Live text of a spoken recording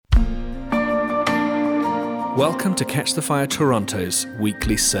Welcome to Catch the Fire Toronto's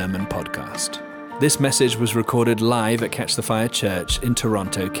weekly sermon podcast. This message was recorded live at Catch the Fire Church in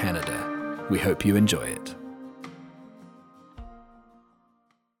Toronto, Canada. We hope you enjoy it.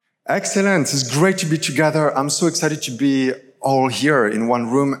 Excellent. It's great to be together. I'm so excited to be all here in one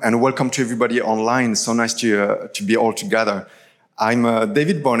room, and welcome to everybody online. So nice to be all together. I'm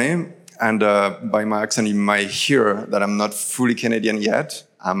David Bonnet, and by my accent you might hear that I'm not fully Canadian yet.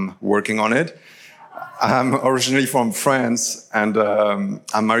 I'm working on it. I'm originally from France, and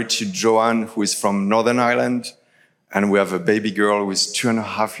I'm married to Joanne, who is from Northern Ireland, and we have a baby girl who is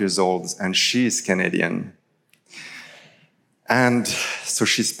 2.5 years old, and she is Canadian. And so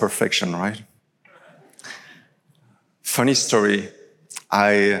she's perfection, right? Funny story,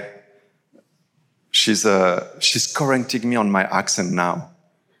 she's correcting me on my accent now.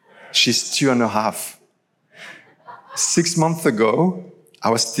 She's 2.5. 6 months ago,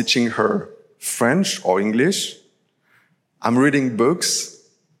 I was teaching her French or English. I'm reading books,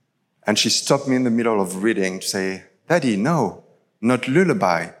 and she stopped me in the middle of reading to say, "Daddy, no, not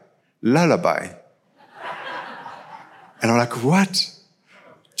lullaby, lullaby." And I'm like, what?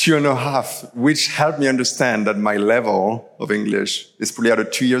 2.5, which helped me understand that my level of English is probably at a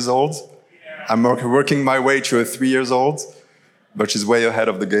 2 years old. I'm working my way to a 3 years old, but she's way ahead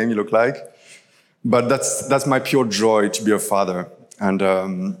of the game, you look like. But that's my pure joy to be a father.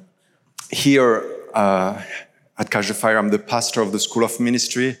 And here at Catch the Fire, I'm the pastor of the School of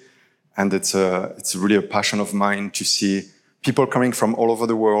Ministry, and it's really a passion of mine to see people coming from all over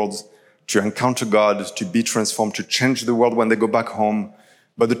the world to encounter God, to be transformed, to change the world when they go back home.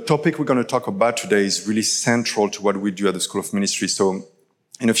 But the topic we're going to talk about today is really central to what we do at the School of Ministry. So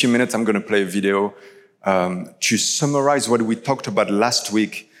in a few minutes, I'm going to play a video to summarize what we talked about last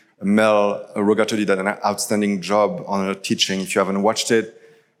week. Mel Rogato did an outstanding job on her teaching. If you haven't watched it,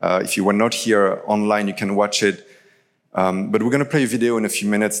 if you were not here online, you can watch it. But we're going to play a video in a few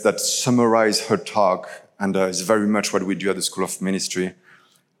minutes that summarizes her talk, and it's very much what we do at the School of Ministry.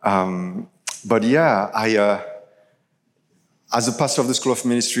 But yeah, as a pastor of the School of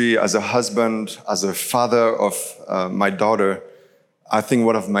Ministry, as a husband, as a father of my daughter, I think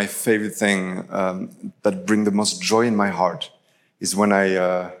one of my favorite things that bring the most joy in my heart is when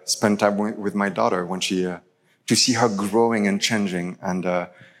I spend time with my daughter, when to see her growing and changing. And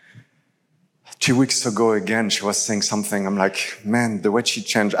 2 weeks ago, again, she was saying something. I'm like, man, the way she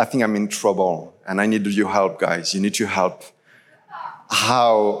changed, I think I'm in trouble, and I need your help, guys. You need to help.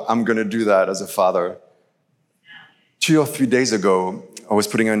 How I'm going to do that as a father. 2 or 3 days ago, I was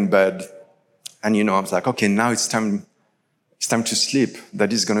putting her in bed, and I was like, okay, now it's time to sleep.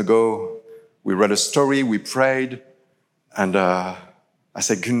 Daddy's going to go. We read a story, we prayed, and I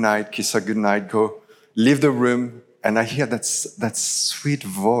said, good night, kiss her good night, go. Leave the room, and I hear that sweet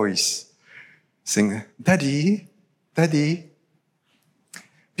voice saying, Daddy, Daddy,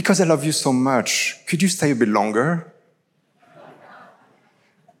 because I love you so much, could you stay a bit longer?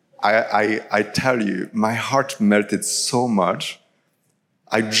 I tell you, my heart melted so much.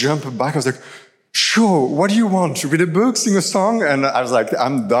 I jumped back. I was like, sure, what do you want? To read a book, sing a song? And I was like,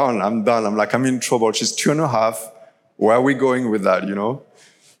 I'm done. I'm like, I'm in trouble. She's 2.5. Where are we going with that,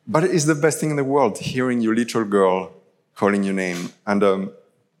 But it's the best thing in the world, hearing your little girl calling your name. And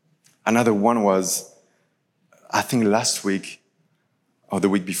another one was, I think last week or the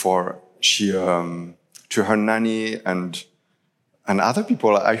week before, she, to her nanny and other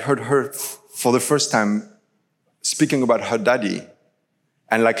people, I heard her for the first time speaking about her daddy.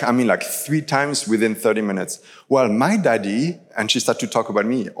 And like 3 times within 30 minutes. Well, my daddy, and she started to talk about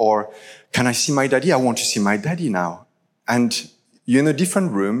me. Or, can I see my daddy? I want to see my daddy now. And you're in a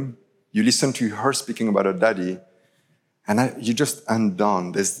different room. You listen to her speaking about her daddy. And you're just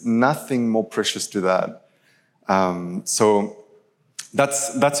undone. There's nothing more precious to that. So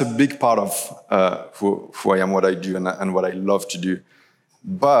that's a big part of who I am, what I do, and what I love to do.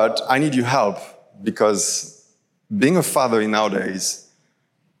 But I need your help, because being a father nowadays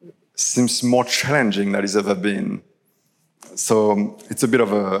seems more challenging than it's ever been. So it's a bit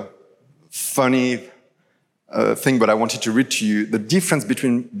of a funny thing, but I wanted to read to you the difference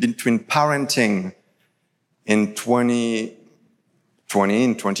between parenting in 2020,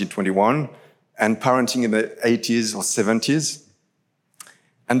 in 2021, and parenting in the 80s or 70s.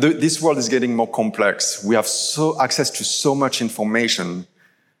 And this world is getting more complex. We have access to so much information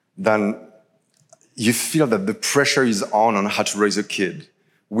that you feel that the pressure is on how to raise a kid.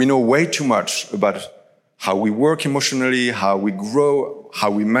 We know way too much about how we work emotionally, how we grow,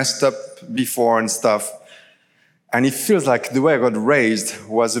 how we messed up before and stuff. And it feels like the way I got raised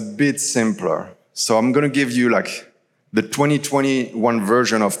was a bit simpler. So I'm going to give you the 2021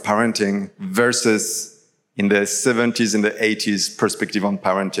 version of parenting versus in the 70s and the 80s perspective on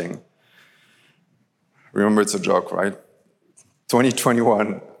parenting. Remember, it's a joke, right?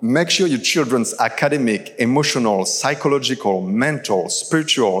 2021, make sure your children's academic, emotional, psychological, mental,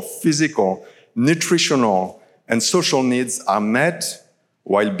 spiritual, physical, nutritional, and social needs are met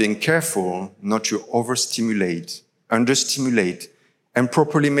while being careful not to overstimulate, understimulate, and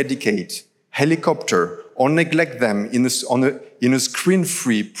properly medicate, helicopter, or neglect them in a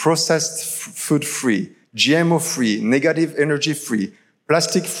screen-free, processed food-free, GMO-free, negative energy-free,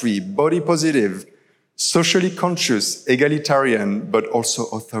 plastic-free, body-positive, socially conscious, egalitarian, but also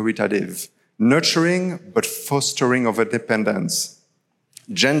authoritative, nurturing, but fostering over dependence,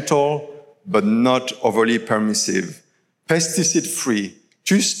 gentle, but not overly permissive, pesticide-free,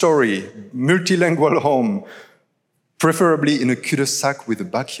 two-story, multilingual home, preferably in a cul-de-sac with a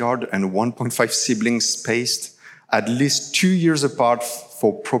backyard and 1.5 siblings spaced, at least 2 years apart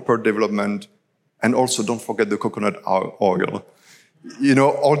for proper development, and also don't forget the coconut oil. You know,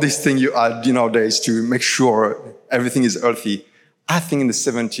 all these things you add nowadays to make sure everything is healthy. I think in the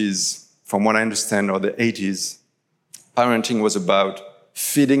 70s, from what I understand, or the 80s, parenting was about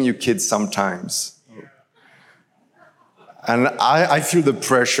feeding your kids sometimes. And I feel the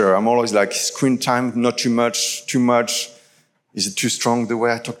pressure. I'm always like, screen time, not too much, too much. Is it too strong the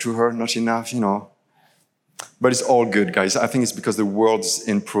way I talk to her? Not enough, you know. But it's all good, guys. I think it's because the world's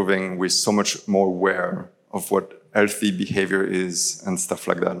improving. We're so much more aware of what healthy behavior is and stuff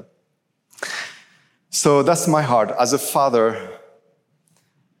like that. So that's my heart. As a father,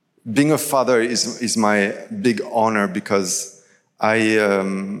 being a father is my big honor because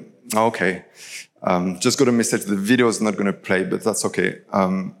just got a message. The video is not going to play, but that's okay.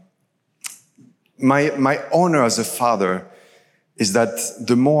 My honor as a father is that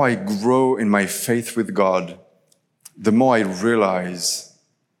the more I grow in my faith with God, the more I realize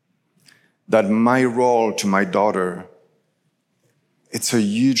that my role to my daughter, it's a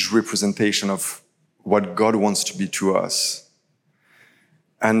huge representation of what God wants to be to us.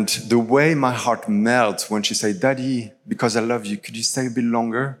 And the way my heart melts when she says, "Daddy, because I love you, could you stay a bit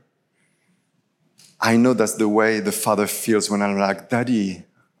longer?" I know that's the way the father feels when I'm like, "Daddy,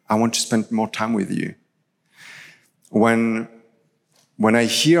 I want to spend more time with you." When I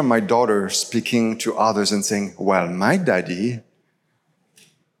hear my daughter speaking to others and saying, "Well, my daddy,"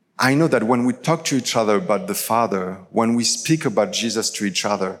 I know that when we talk to each other about the Father, when we speak about Jesus to each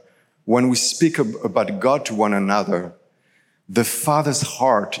other, when we speak about God to one another, the Father's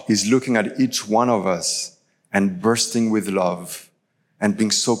heart is looking at each one of us and bursting with love and being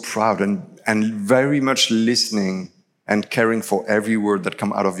so proud and very much listening and caring for every word that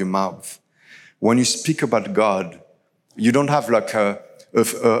comes out of your mouth. When you speak about God, you don't have like a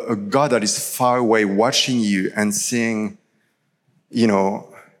God that is far away watching you and seeing, you know,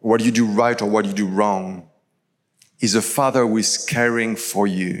 what you do right or what you do wrong. Is a Father who is caring for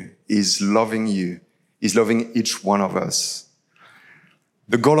you, is loving you, is loving each one of us.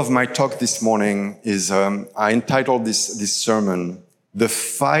 The goal of my talk this morning is, I entitled this sermon, "The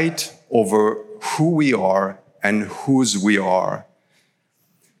Fight Over Who We Are and Whose We Are."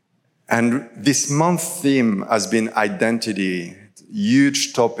 And this month's theme has been identity,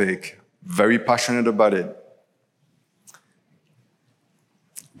 huge topic, very passionate about it.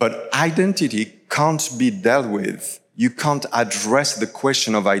 But identity can't be dealt with. You can't address the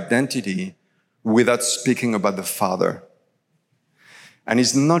question of identity without speaking about the Father. And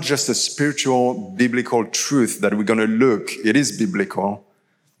it's not just a spiritual, biblical truth that we're going to look. It is biblical.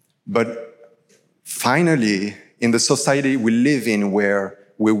 But finally, in the society we live in, where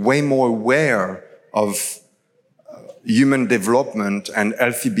we're way more aware of human development and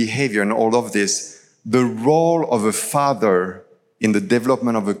healthy behavior and all of this, the role of a father in the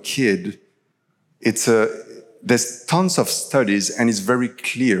development of a kid, there's tons of studies, and it's very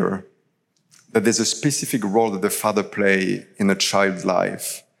clear that there's a specific role that the father plays in a child's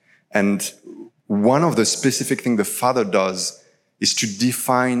life. And one of the specific things the father does is to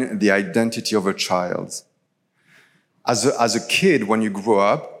define the identity of a child. As a kid, when you grow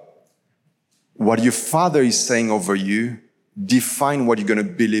up, what your father is saying over you define what you're going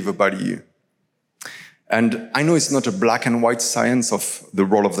to believe about you. And I know it's not a black and white science of the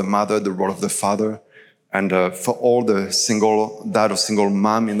role of the mother, the role of the father. And for all the single dad or single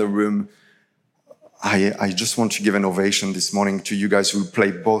mom in the room, I just want to give an ovation this morning to you guys who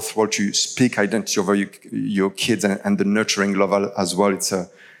play both roles, to speak identity over your kids and the nurturing love as well.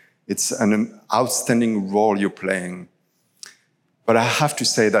 It's an outstanding role you're playing. But I have to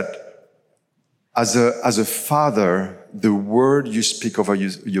say that as a father, the word you speak over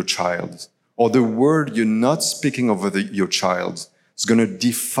your child, or the word you're not speaking over your child, is going to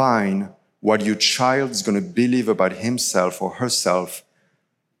define what your child is going to believe about himself or herself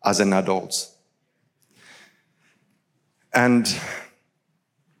as an adult. And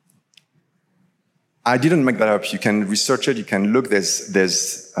I didn't make that up. You can research it. You can look.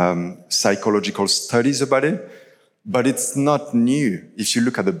 There's psychological studies about it, but it's not new. If you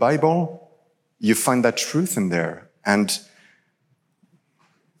look at the Bible, you find that truth in there. And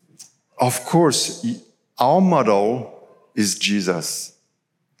of course, our model is Jesus.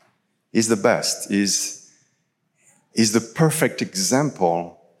 He's the best. He's the perfect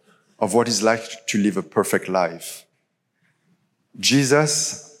example of what it's like to live a perfect life.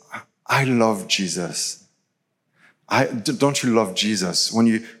 Jesus, I love Jesus. Don't you love Jesus? When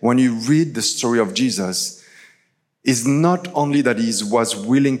you read the story of Jesus, it's not only that he was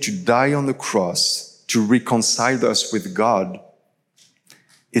willing to die on the cross to reconcile us with God.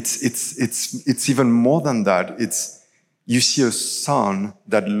 It's even more than that. You see a son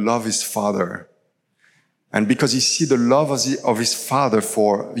that loves his father. And because he sees the love of his father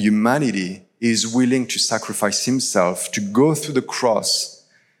for humanity, he is willing to sacrifice himself, to go through the cross,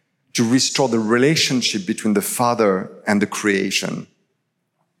 to restore the relationship between the Father and the creation.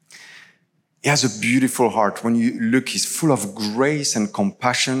 He has a beautiful heart. When you look, he's full of grace and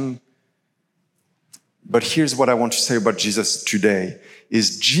compassion. But here's what I want to say about Jesus today,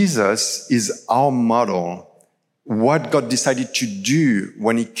 is Jesus is our model. What God decided to do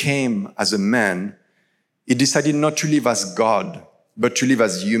when he came as a man, he decided not to live as God, but to live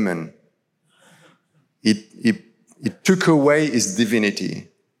as human. He took away his divinity.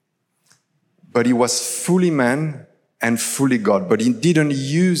 But he was fully man and fully God. But he didn't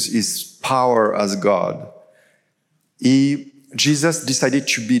use his power as God. Jesus decided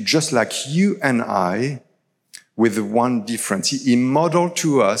to be just like you and I, with one difference. He modeled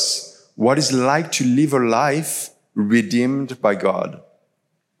to us what it's like to live a life redeemed by God.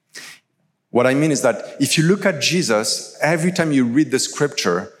 What I mean is that if you look at Jesus, every time you read the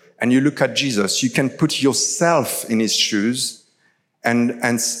scripture and you look at Jesus, you can put yourself in his shoes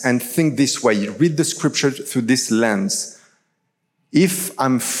and think this way. You read the scripture through this lens. If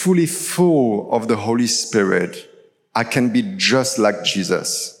I'm fully full of the Holy Spirit, I can be just like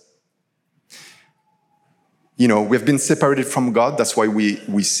Jesus. You know, we've been separated from God. That's why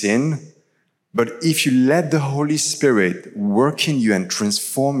we sin. But if you let the Holy Spirit work in you and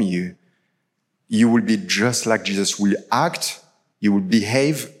transform you, you will be just like Jesus. You will act, you will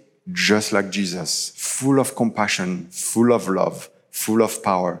behave just like Jesus, full of compassion, full of love, full of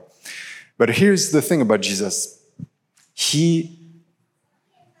power. But here's the thing about Jesus. He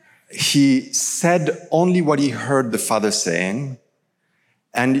said only what he heard the Father saying,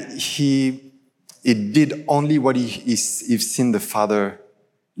 and he did only what he's seen the Father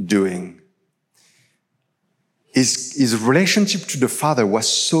doing. His relationship to the Father was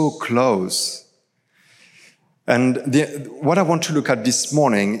so close. And what I want to look at this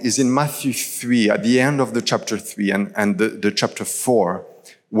morning is in Matthew 3, at the end of the chapter 3 and the chapter 4,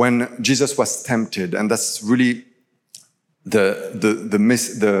 when Jesus was tempted. And that's really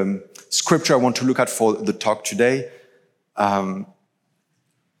the scripture I want to look at for the talk today.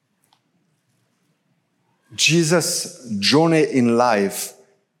 Jesus' journey in life,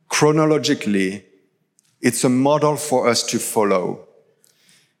 chronologically, it's a model for us to follow.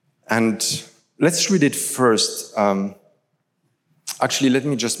 And let's read it first. Actually, let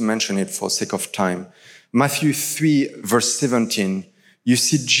me just mention it for sake of time. Matthew 3, verse 17. You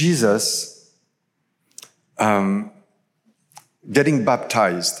see Jesus getting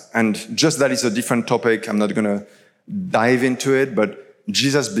baptized. And just that is a different topic. I'm not going to dive into it, but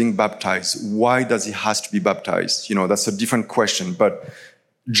Jesus being baptized. Why does he have to be baptized? You know, that's a different question. But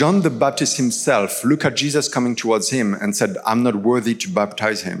John the Baptist himself looked at Jesus coming towards him and said, I'm not worthy to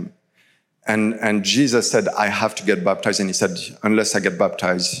baptize him. And Jesus said, I have to get baptized. And he said, unless I get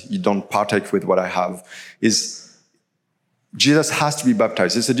baptized, you don't partake with what I have. Jesus has to be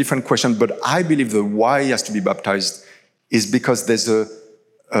baptized. It's a different question, but I believe the why he has to be baptized is because there's a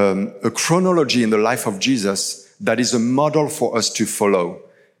chronology in the life of Jesus that is a model for us to follow.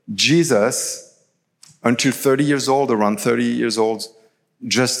 Jesus, until 30 years old, around 30 years old,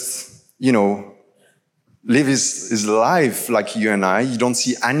 just, live his life like you and I. You don't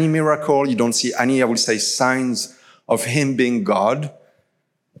see any miracle. You don't see any, I would say, signs of him being God,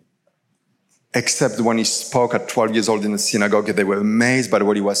 except when he spoke at 12 years old in the synagogue. They were amazed by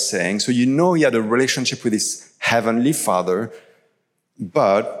what he was saying. So he had a relationship with his heavenly Father,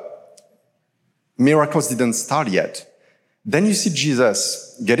 but miracles didn't start yet. Then you see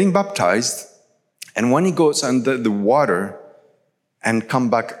Jesus getting baptized, and when he goes under the water and come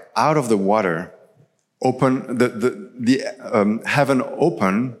back out of the water, heaven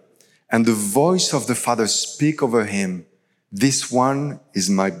open, and the voice of the Father speak over him, "This one is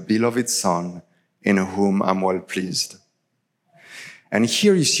my beloved Son, in whom I'm well pleased." And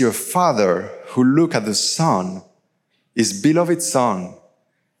here you see a Father who look at the Son, his beloved Son,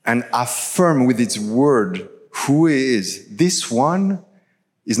 and affirm with its word who he is. This one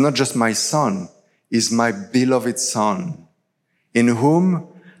is not just my Son, is my beloved Son, in whom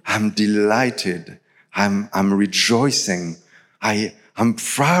I'm delighted, I'm rejoicing, I'm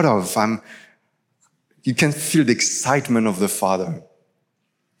proud of, you can feel the excitement of the Father.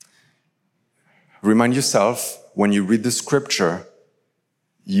 Remind yourself, when you read the scripture,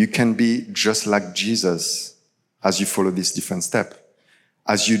 you can be just like Jesus as you follow this different step.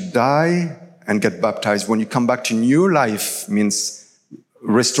 As you die and get baptized, when you come back to new life, means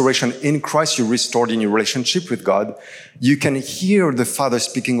restoration in Christ, you're restored in your relationship with God. You can hear the Father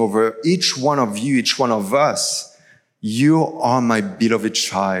speaking over each one of you, each one of us. "You are my beloved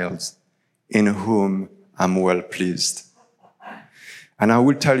child, in whom I'm well pleased." And I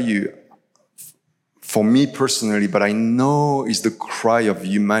will tell you, for me personally, but I know it's the cry of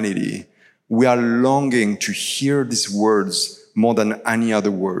humanity, we are longing to hear these words more than any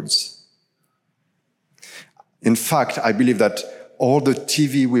other words. In fact, I believe that all the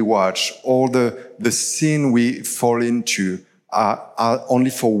TV we watch, all the sin we fall into are only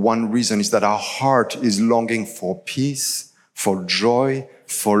for one reason, is that our heart is longing for peace, for joy,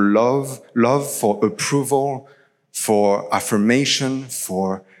 for love, for approval, for affirmation,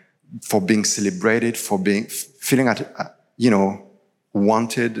 for being celebrated, for feeling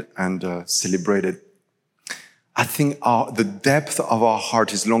wanted and celebrated. I think the depth of our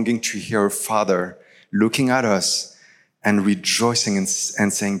heart is longing to hear a Father looking at us and rejoicing and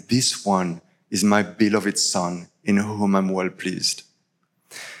saying, "This one is my beloved Son, in whom I'm well pleased."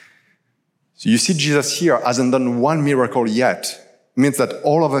 So you see, Jesus here hasn't done one miracle yet. It means that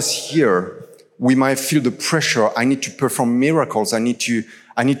all of us here, we might feel the pressure. I need to perform miracles. I need to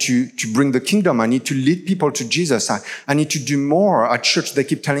bring the kingdom. I need to lead people to Jesus. I need to do more. At church, they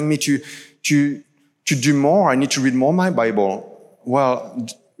keep telling me to do more. I need to read more my Bible. Well,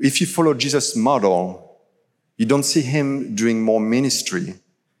 if you follow Jesus' model, you don't see him doing more ministry.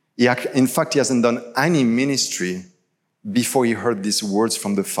 In fact, he hasn't done any ministry before he heard these words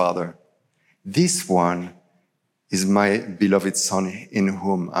from the Father. "This one is my beloved Son, in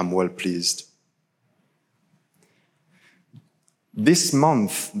whom I'm well pleased." This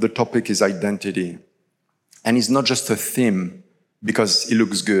month, the topic is identity. And it's not just a theme because it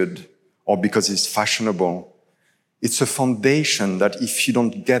looks good or because it's fashionable. It's a foundation that if you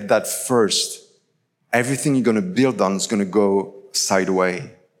don't get that first, everything you're going to build on is going to go sideways.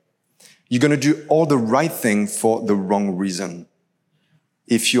 You're going to do all the right thing for the wrong reason.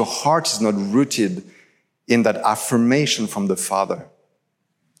 If your heart is not rooted in that affirmation from the Father.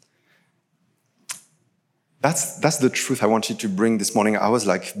 That's the truth I wanted to bring this morning. I was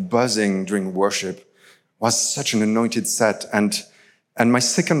like buzzing during worship. It was such an anointed set. And my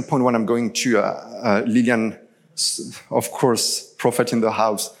second point when I'm going to Lillian, of course, prophet in the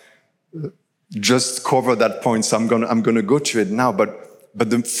house, just cover that point, so I'm gonna go to it now. But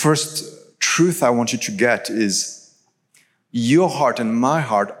the first truth I want you to get is your heart and my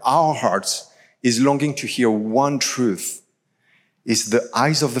heart, our hearts, is longing to hear one truth. It's the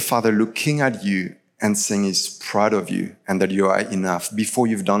eyes of the Father looking at you and saying he's proud of you and that you are enough before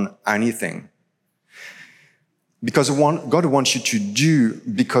you've done anything. Because God wants you to do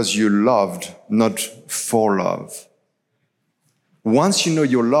because you're loved, not for love. Once you know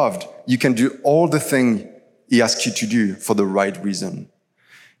you're loved, you can do all the things he asks you to do for the right reason.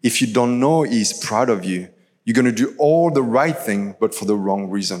 If you don't know he's proud of you, you're going to do all the right thing, but for the wrong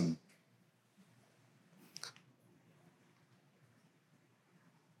reason.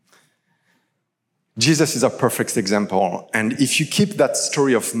 Jesus is a perfect example. And if you keep that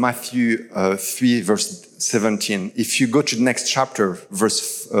story of Matthew 3, verse 17, if you go to the next chapter,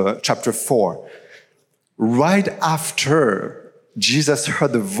 chapter 4, right after Jesus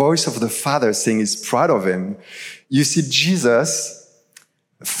heard the voice of the Father saying he's proud of him, you see Jesus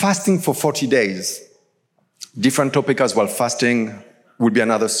fasting for 40 days. Different topic as well. Fasting would be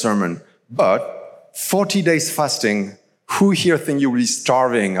another sermon. But 40 days fasting, who here think you will be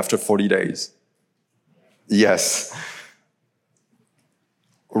starving after 40 days? Yes.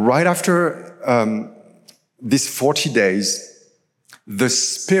 Right after these 40 days, the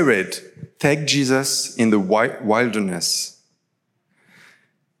Spirit take Jesus in the wilderness.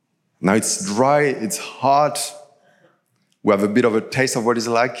 Now it's dry, it's hot. We have a bit of a taste of what it's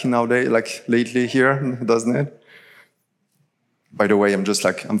like nowadays, like lately here, doesn't it? By the way,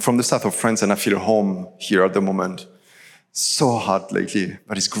 I'm from the south of France and I feel home here at the moment. So hot lately,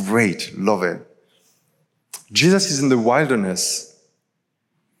 but it's great. Love it. Jesus is in the wilderness.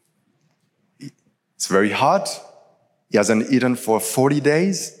 It's very hot. He hasn't eaten for 40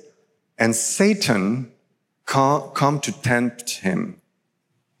 days. And Satan come to tempt him.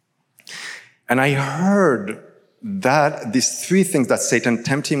 And I heard that these three things that Satan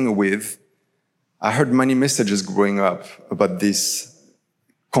tempted him with, I heard many messages growing up about this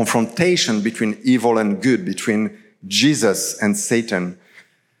confrontation between evil and good, between Jesus and Satan.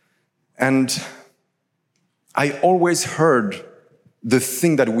 And I always heard the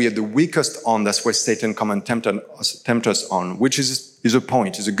thing that we are the weakest on, that's where Satan come and tempt us on, which is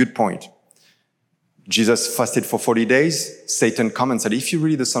a good point. Jesus fasted for 40 days. Satan come and said, if you're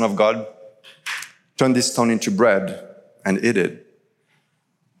really the Son of God, turn this stone into bread and eat it.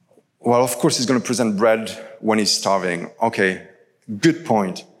 Well, of course, he's going to present bread when he's starving. Okay, good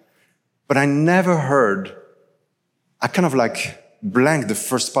point. But I never heard, I kind of like blanked the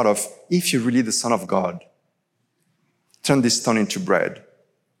first part of, if you're really the Son of God, turn this stone into bread.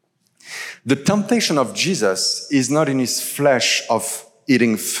 The temptation of Jesus is not in his flesh of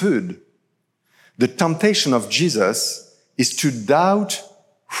eating food. The temptation of Jesus is to doubt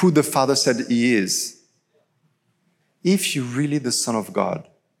who the Father said he is. If you're really the Son of God.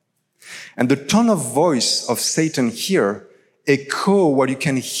 And the tone of voice of Satan here echo what you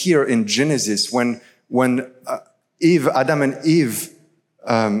can hear in Genesis when Adam and Eve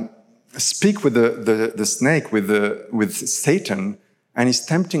speak with the snake, with Satan, and he's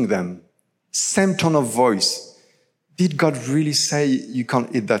tempting them. Same tone of voice. Did God really say you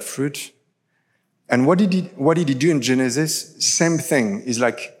can't eat that fruit? And what did he do in Genesis? Same thing. It's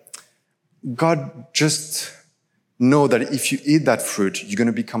like, God just know that if you eat that fruit, you're going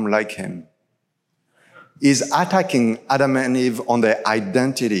to become like him. He's attacking Adam and Eve on their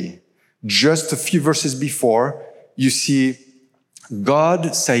identity. Just a few verses before, you see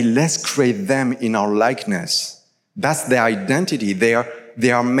God say, let's create them in our likeness. That's their identity. They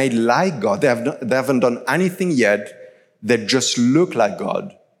are made like God. They haven't done anything yet. They just look like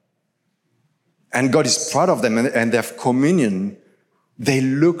God. And God is proud of them, and they have communion. They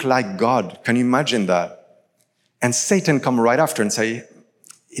look like God. Can you imagine that? And Satan come right after and say,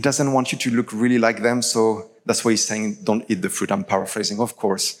 he doesn't want you to look really like them, so that's why he's saying, don't eat the fruit. I'm paraphrasing, of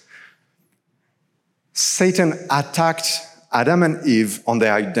course. Satan attacked Adam and Eve on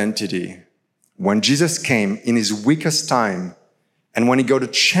their identity. When Jesus came in his weakest time, and when he got a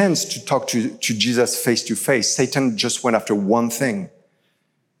chance to talk to Jesus face to face, Satan just went after one thing.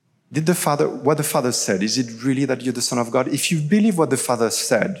 What the Father said, is it really that you're the Son of God? If you believe what the Father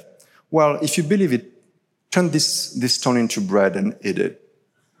said, well, if you believe it, turn this stone into bread and eat it.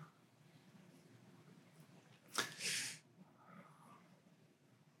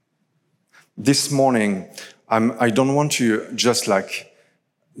 This morning, I don't want to just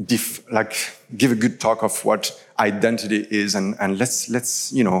give a good talk of what identity is, and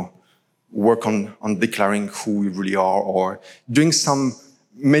let's work on declaring who we really are, or doing some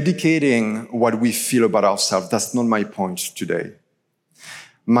medicating what we feel about ourselves. That's not my point today.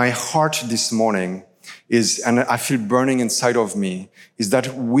 My heart this morning is, and I feel burning inside of me, is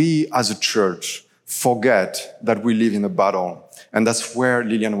that we as a church forget that we live in a battle. And that's where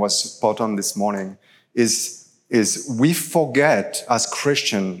Lillian was spot on this morning, is we forget as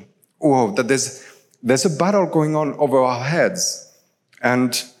Christians, that there's a battle going on over our heads.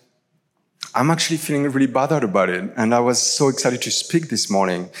 And I'm actually feeling really bothered about it. And I was so excited to speak this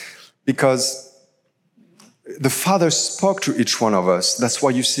morning because the Father spoke to each one of us. That's why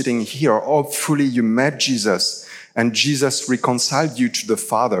you're sitting here. Hopefully you met Jesus and Jesus reconciled you to the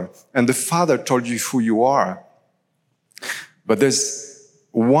Father. And the Father told you who you are. But there's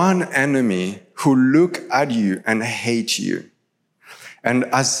one enemy who look at you and hate you. And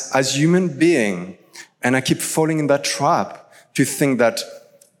as human being, and I keep falling in that trap to think that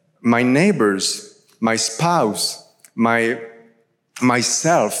my neighbors, my spouse,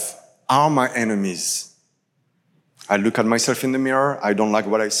 myself are my enemies. I look at myself in the mirror, I don't like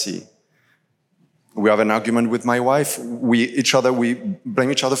what I see. We have an argument with my wife, we blame each other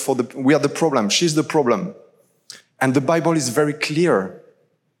we are the problem, she's the problem. And the Bible is very clear.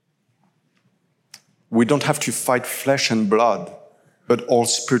 We don't have to fight flesh and blood, but all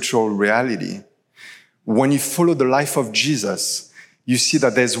spiritual reality. When you follow the life of Jesus, you see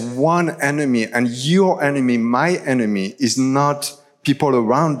that there's one enemy, and your enemy, my enemy, is not people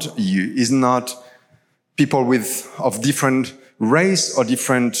around you, is not people of different race or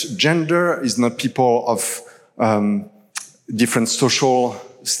different gender, is not people of different social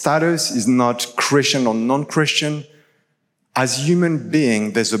status, is not Christian or non-Christian. As human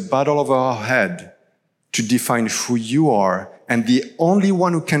beings, there's a battle over our head, to define who you are. And the only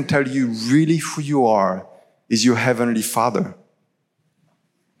one who can tell you really who you are is your Heavenly Father.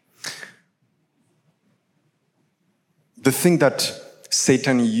 The thing that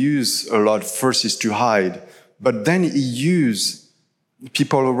Satan uses a lot first is to hide, but then he uses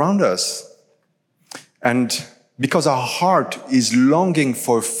people around us. And because our heart is longing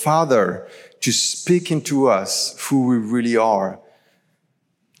for a Father to speak into us who we really are,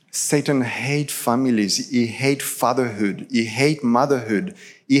 Satan hates families, he hates fatherhood, he hates motherhood,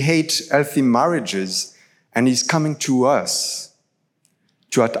 he hates healthy marriages, and he's coming to us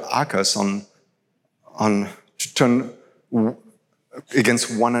to attack us to turn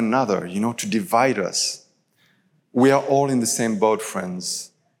against one another, to divide us. We are all in the same boat,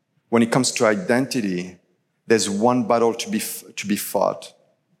 friends. When it comes to identity, there's one battle to be fought.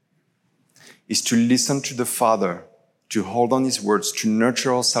 It's to listen to the Father, to hold on his words, to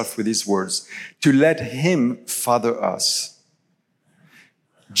nurture ourselves with his words, to let him father us.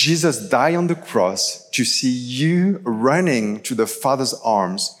 Jesus died on the cross to see you running to the Father's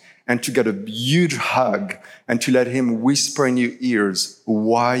arms and to get a huge hug and to let him whisper in your ears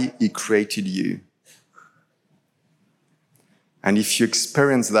why he created you. And if you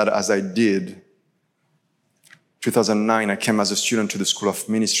experience that as I did, 2009, I came as a student to the School of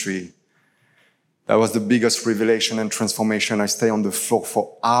Ministry. That was the biggest revelation and transformation. I stayed on the floor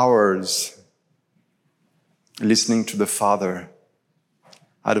for hours listening to the Father.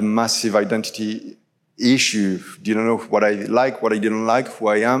 I had a massive identity issue. Didn't know what I like, what I didn't like, who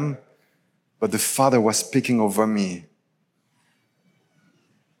I am. But the Father was speaking over me.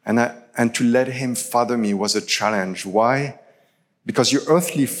 And to let him father me was a challenge. Why? Because your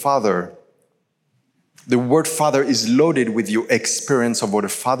earthly father, the word father is loaded with your experience of what a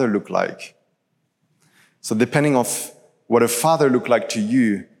father looked like. So depending on what a father looked like to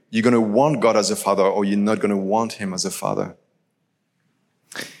you, you're going to want God as a father or you're not going to want him as a father.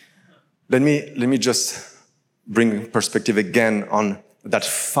 Let me just bring perspective again on that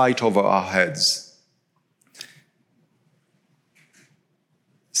fight over our heads.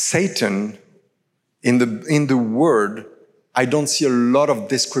 Satan, in the word, I don't see a lot of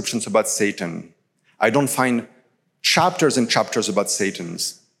descriptions about Satan. I don't find chapters and chapters about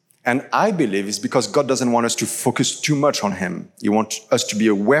Satan's. And I believe it's because God doesn't want us to focus too much on him. He wants us to be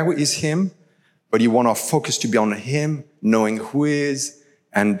aware who is him, but he wants our focus to be on him, knowing who he is,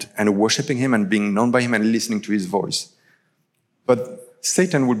 and worshiping him and being known by him and listening to his voice. But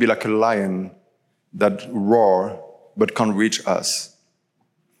Satan would be like a lion that roars but can't reach us.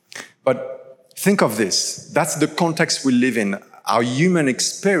 But think of this. That's the context we live in. Our human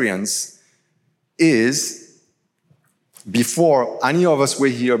experience is, before any of us were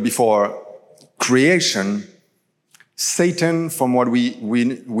here, before creation, Satan, from what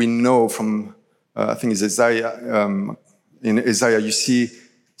we know from, I think it's Isaiah, in Isaiah, you see,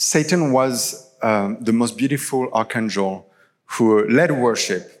 Satan was the most beautiful archangel who led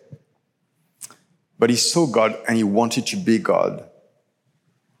worship. But he saw God and he wanted to be God.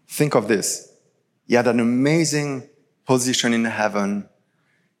 Think of this. He had an amazing position in heaven.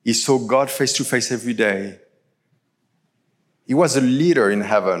 He saw God face to face every day. He was a leader in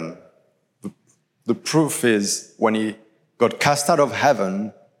heaven. The proof is when he got cast out of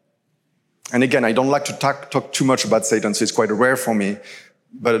heaven, and again, I don't like to talk too much about Satan, so it's quite rare for me.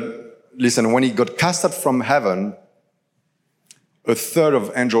 But listen, when he got cast out from heaven, a third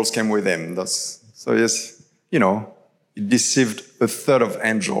of angels came with him. So yes, he deceived a third of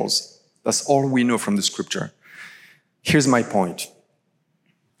angels. That's all we know from the scripture. Here's my point.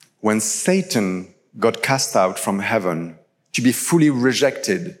 When Satan got cast out from heaven, to be fully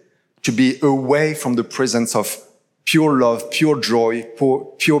rejected, to be away from the presence of pure love, pure joy,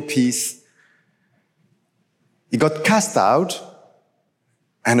 pure peace. He got cast out,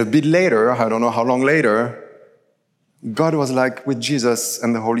 and a bit later, I don't know how long later, God was like with Jesus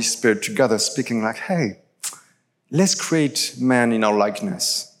and the Holy Spirit together speaking like, hey, let's create man in our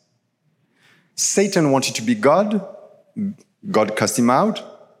likeness. Satan wanted to be God. God cast him out,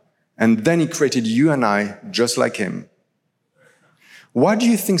 and then he created you and I just like him. What do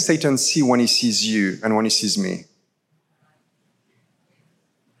you think Satan sees when he sees you and when he sees me?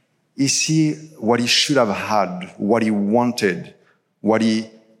 He sees what he should have had, what he wanted, I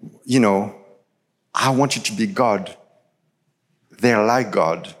want you to be God. They're like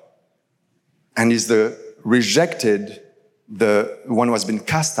God. And he's the rejected, the one who has been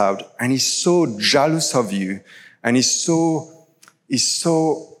cast out, and he's so jealous of you, and he's so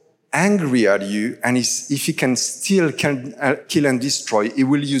angry at you, and if he can still kill and destroy, he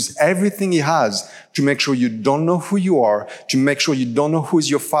will use everything he has to make sure you don't know who you are, to make sure you don't know who is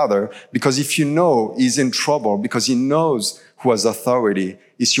your father, because if you know, he's in trouble, because he knows who has authority.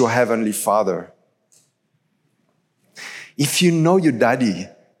 It's your heavenly Father. If you know your daddy,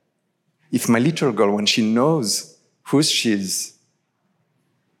 if my little girl, when she knows who she is,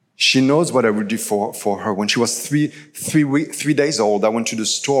 she knows what I would do for her. When she was three days old, I went to the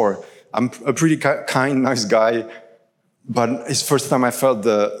store. I'm a pretty kind, nice guy, but it's the first time I felt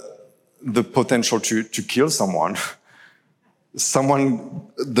the potential to kill someone.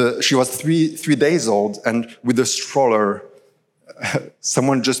 She was three days old, and with a stroller,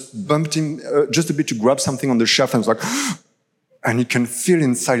 someone just bumped him just a bit to grab something on the shelf, and was like, and you can feel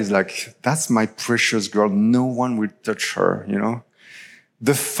inside, he's like, that's my precious girl. No one will touch her, you know?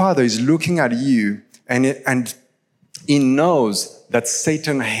 The Father is looking at you, and he knows that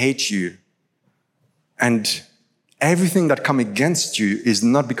Satan hates you. And everything that comes against you is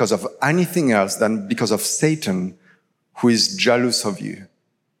not because of anything else than because of Satan, who is jealous of you.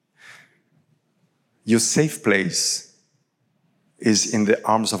 Your safe place is in the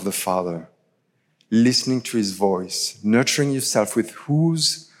arms of the Father, listening to his voice, nurturing yourself with who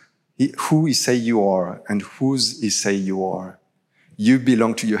he say you are and whose he say you are. You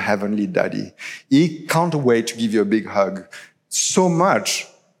belong to your heavenly daddy. He can't wait to give you a big hug. So much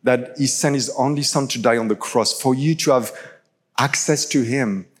that he sent his only son to die on the cross for you to have access to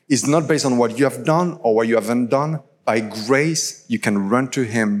him. It's not based on what you have done or what you haven't done. By grace, you can run to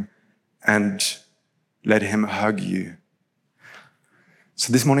him and let him hug you.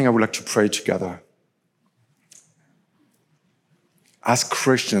 So this morning, I would like to pray together. As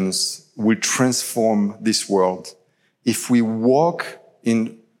Christians, we transform this world if we walk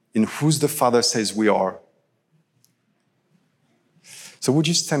in whose the Father says we are. So would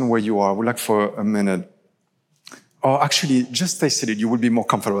you stand where you are? I would like for a minute. Or actually, just stay seated. You will be more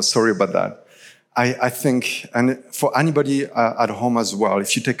comfortable. Sorry about that. I think, and for anybody at home as well,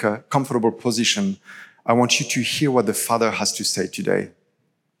 if you take a comfortable position, I want you to hear what the Father has to say today.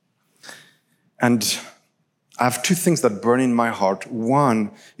 And I have two things that burn in my heart.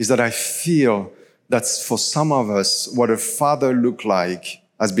 One is that I feel that for some of us, what a father looked like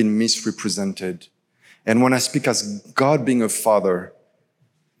has been misrepresented. And when I speak as God being a father,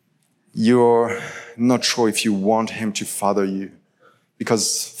 you're not sure if you want him to father you,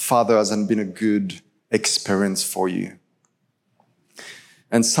 because father hasn't been a good experience for you.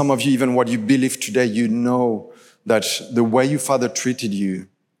 And some of you, even what you believe today, you know that the way your father treated you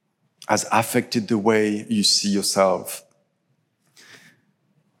has affected the way you see yourself.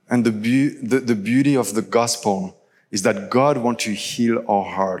 And the beauty of the gospel is that God wants to heal our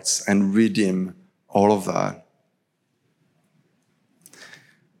hearts and redeem all of that.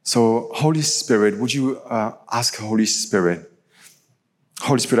 So, Holy Spirit, would you ask Holy Spirit,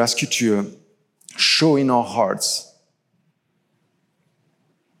 ask you to show in our hearts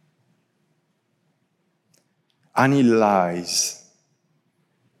any lies,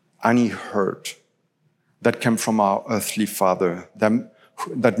 any hurt that came from our earthly father,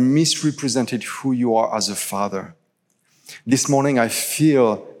 that misrepresented who you are as a father. This morning, I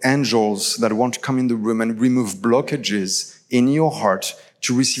feel angels that want to come in the room and remove blockages in your heart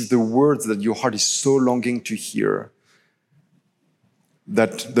to receive the words that your heart is so longing to hear.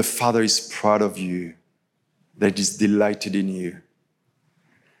 That the Father is proud of you, that is delighted in you.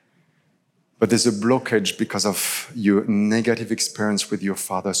 But there's a blockage because of your negative experience with your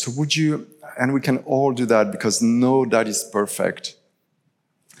father. So would you, and we can all do that because no dad is perfect.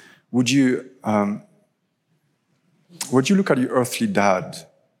 Would you look at your earthly dad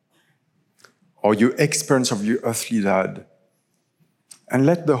or your experience of your earthly dad and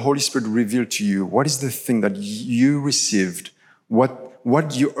let the Holy Spirit reveal to you what is the thing that you received,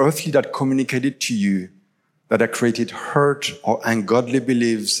 what your earthly dad communicated to you that had created hurt or ungodly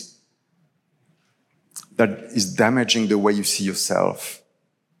beliefs that is damaging the way you see yourself.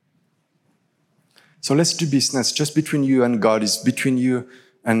 So let's do business just between you and God. It's between you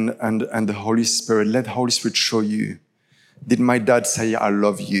and the Holy Spirit. Let the Holy Spirit show you. Did my dad say, I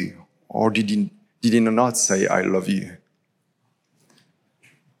love you? Or did he not say, I love you?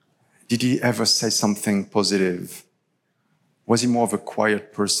 Did he ever say something positive? Was he more of a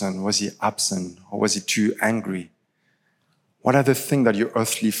quiet person? Was he absent? Or was he too angry? What are the things that your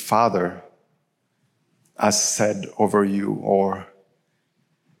earthly father has said over you? Or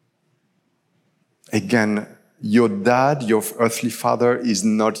again, your dad, your earthly father, is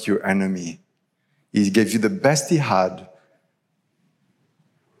not your enemy. He gave you the best he had,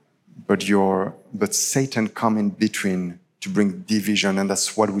 but Satan come in between to bring division, and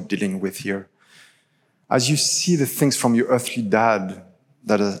that's what we're dealing with here. As you see the things from your earthly dad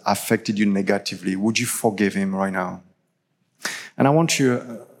that have affected you negatively, would you forgive him right now? And I want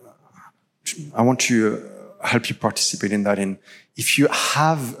to help you participate in that. And if you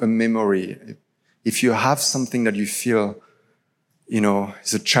have a memory, if you have something that you feel,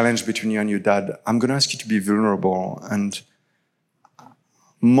 is a challenge between you and your dad, I'm going to ask you to be vulnerable. And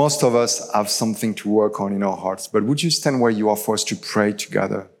most of us have something to work on in our hearts. But would you stand where you are for us to pray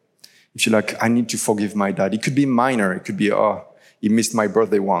together? If you're like, I need to forgive my dad. It could be minor. It could be, he missed my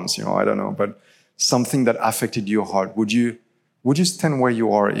birthday once, I don't know. But something that affected your heart. Would you stand where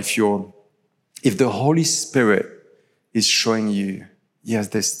you are if the Holy Spirit is showing you, yes,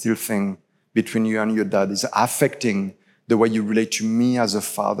 there's still thing between you and your dad is affecting the way you relate to me as a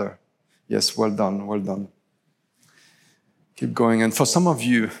father. Yes, well done, well done. Keep going. And for some of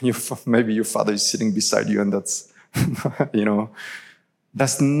you, maybe your father is sitting beside you, and that's,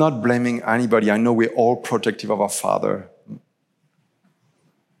 that's not blaming anybody. I know we're all protective of our father.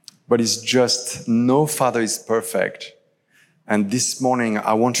 But it's just, no father is perfect. And this morning,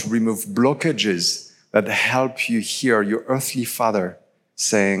 I want to remove blockages that help you hear your earthly father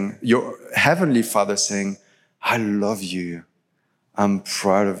saying, your heavenly father saying, I love you. I'm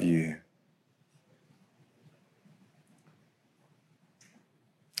proud of you.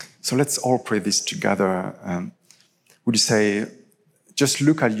 So let's all pray this together. Would you say, just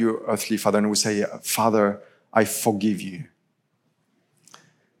look at your earthly father and we say, Father, I forgive you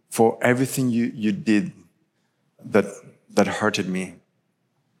for everything you did that hurted me.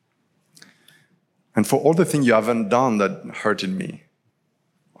 And for all the things you haven't done that hurted me,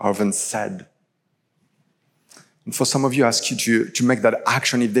 or haven't said. And for some of you, I ask you to make that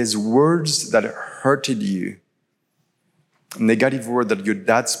action. If there's words that hurted you, negative word that your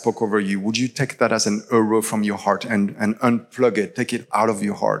dad spoke over you, would you take that as an arrow from your heart and unplug it, take it out of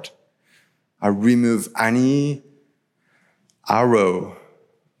your heart? I remove any arrow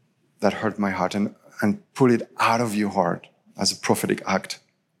that hurt my heart and pull it out of your heart as a prophetic act.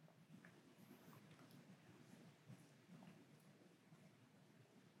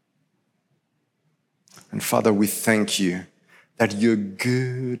 And Father, we thank you that you're a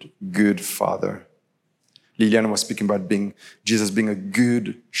good, good Father. Lilian was speaking about Jesus being a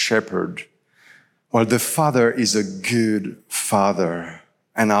good shepherd. Well, the Father is a good Father,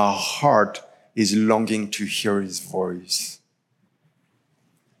 and our heart is longing to hear his voice.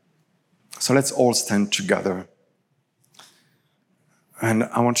 So let's all stand together. And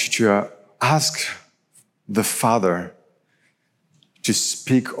I want you to ask the Father to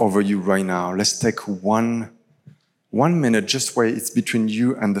speak over you right now. Let's take one minute just where it's between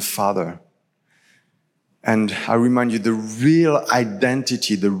you and the Father. And I remind you, the real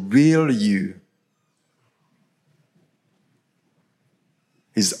identity, the real you,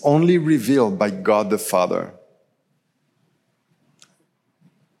 is only revealed by God the Father.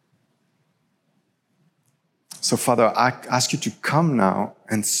 So, Father, I ask you to come now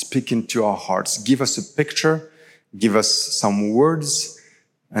and speak into our hearts. Give us a picture, give us some words,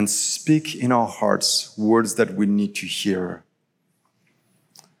 and speak in our hearts words that we need to hear.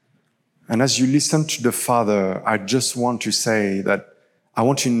 And as you listen to the Father, I just want to say that I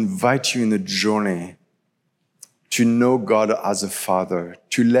want to invite you in a journey to know God as a Father,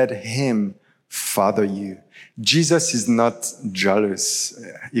 to let him father you. Jesus is not jealous.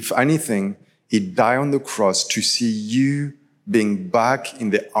 If anything, he died on the cross to see you being back in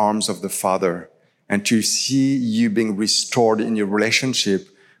the arms of the Father and to see you being restored in your relationship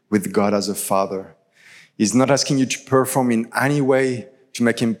with God as a Father. He's not asking you to perform in any way to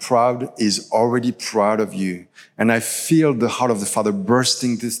make him proud. He's already proud of you. And I feel the heart of the Father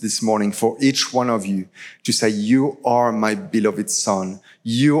bursting this morning for each one of you to say, you are my beloved son.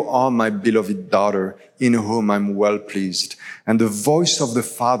 You are my beloved daughter in whom I'm well pleased. And the voice of the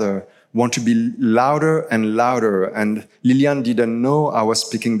Father want to be louder and louder. And Lilian didn't know I was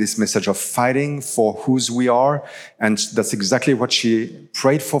speaking this message of fighting for whose we are. And that's exactly what she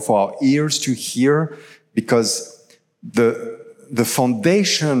prayed for our ears to hear, because the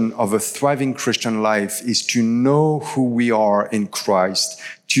foundation of a thriving Christian life is to know who we are in Christ,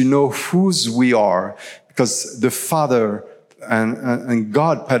 to know whose we are, because the Father and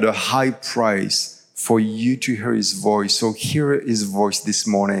God paid a high price for you to hear his voice. So hear his voice this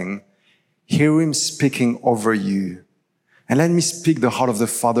morning. Hear him speaking over you. And let me speak the heart of the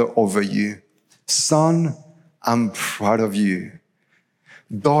Father over you. Son, I'm proud of you.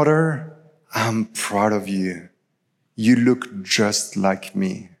 Daughter, I'm proud of you. You look just like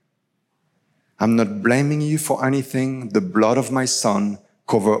me. I'm not blaming you for anything. The blood of my son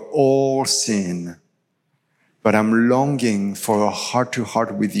covers all sin. but I'm longing for a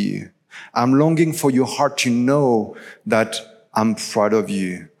heart-to-heart with you. I'm longing for your heart to know that I'm proud of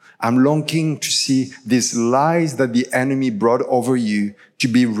you. I'm longing to see these lies that the enemy brought over you to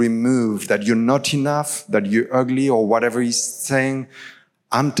be removed, that you're not enough, that you're ugly, or whatever he's saying.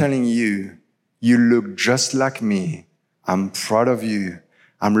 I'm telling you, you look just like me. I'm proud of you.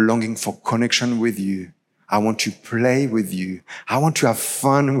 I'm longing for connection with you. I want to play with you. I want to have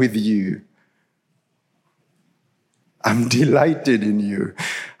fun with you. I'm delighted in you.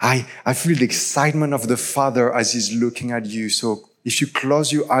 I feel the excitement of the Father as he's looking at you. So if you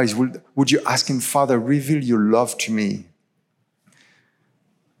close your eyes, would you ask him, Father, reveal your love to me?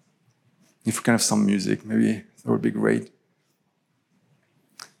 If we can have some music, maybe that would be great.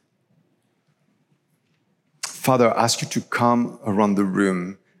 Father, I ask you to come around the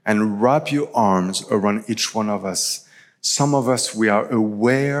room and wrap your arms around each one of us. Some of us, we are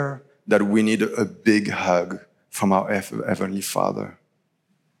aware that we need a big hug from our Heavenly Father.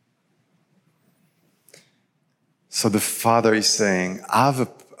 So the Father is saying, I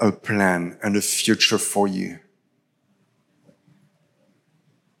have a plan and a future for you.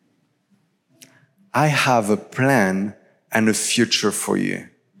 I have a plan and a future for you.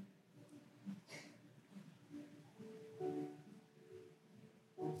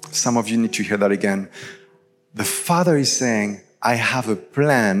 Some of you need to hear that again. The Father is saying, I have a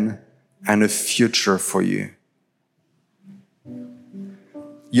plan and a future for you.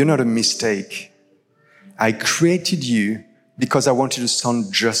 You're not a mistake. I created you because I wanted a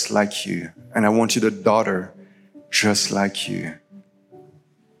son just like you, and I wanted a daughter just like you.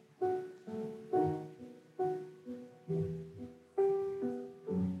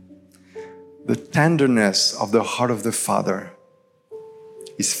 The tenderness of the heart of the Father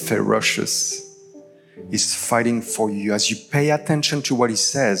is ferocious. He's fighting for you. As you pay attention to what he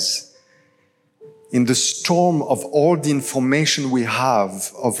says, in the storm of all the information we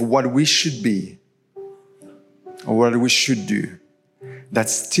have of what we should be or what we should do, that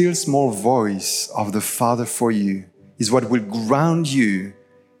still small voice of the Father for you is what will ground you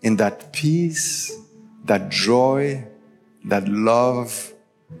in that peace, that joy, that love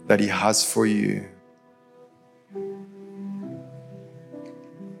that he has for you.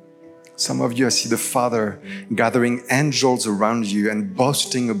 Some of you, I see the Father gathering angels around you and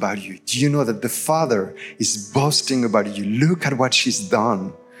boasting about you. Do you know that the Father is boasting about you? Look at what she's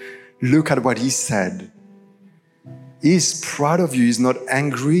done. Look at what he said. He's proud of you. He's not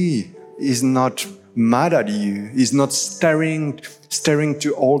angry. He's not mad at you. He's not staring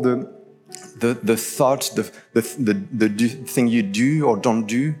to all the thoughts, the thing you do or don't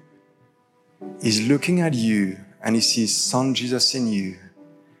do. He's looking at you and he sees Son Jesus in you.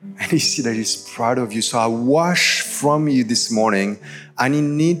 And he sees that he's proud of you. So I wash from you this morning any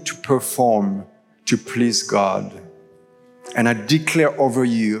need to perform to please God. And I declare over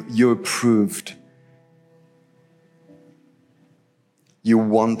you, you're approved. You're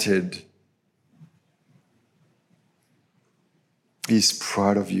wanted. He's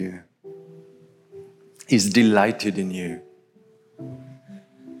proud of you. He's delighted in you.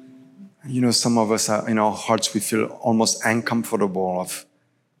 You know, some of us, in our hearts, we feel almost uncomfortable of,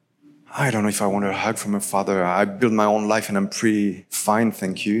 I don't know if I want a hug from a father. I built my own life and I'm pretty fine,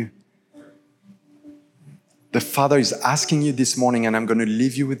 thank you. The Father is asking you this morning, and I'm going to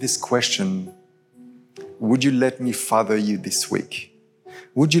leave you with this question. Would you let me father you this week?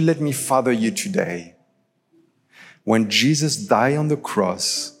 Would you let me father you today? When Jesus died on the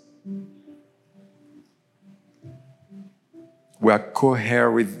cross, we are co-heir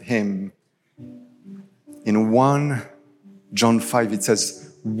with him. In 1 John 5, it says,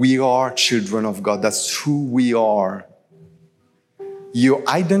 we are children of God. That's who we are. Your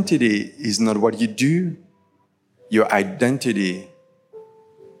identity is not what you do. Your identity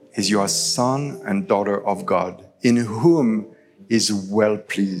is you are son and daughter of God, in whom he is well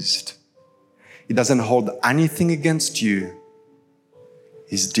pleased. He doesn't hold anything against you.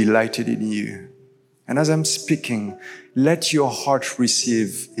 He's delighted in you. And as I'm speaking, let your heart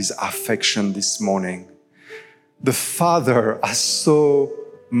receive his affection this morning. The Father has so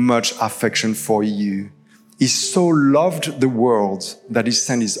much affection for you. He so loved the world that he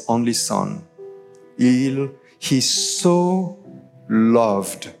sent his only Son. He so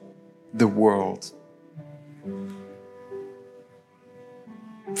loved the world.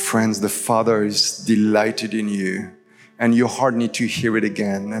 Friends, the Father is delighted in you, and your heart needs to hear it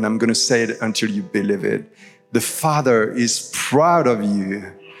again. And I'm going to say it until you believe it. The Father is proud of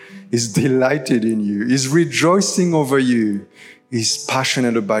you. He's delighted in you. He's rejoicing over you. He's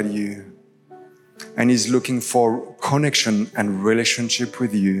passionate about you. And he's looking for connection and relationship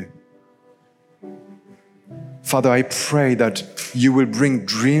with you. Father, I pray that you will bring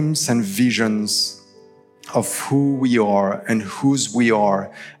dreams and visions of who we are and whose we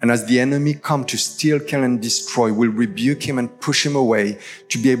are. And as the enemy come to steal, kill, and destroy, we'll rebuke him and push him away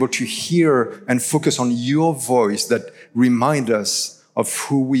to be able to hear and focus on your voice that remind us of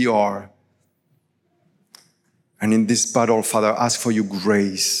who we are. And in this battle, Father, ask for your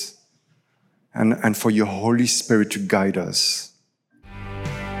grace and for your Holy Spirit to guide us.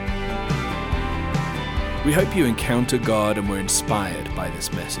 We hope you encounter God and were inspired by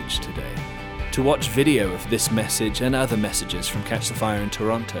this message today. To watch video of this message and other messages from Catch the Fire in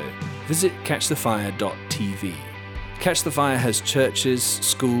Toronto, visit catchthefire.tv. Catch the Fire has churches,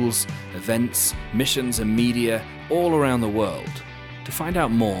 schools, events, missions and media all around the world. To find out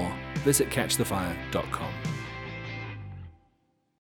more, visit catchthefire.com.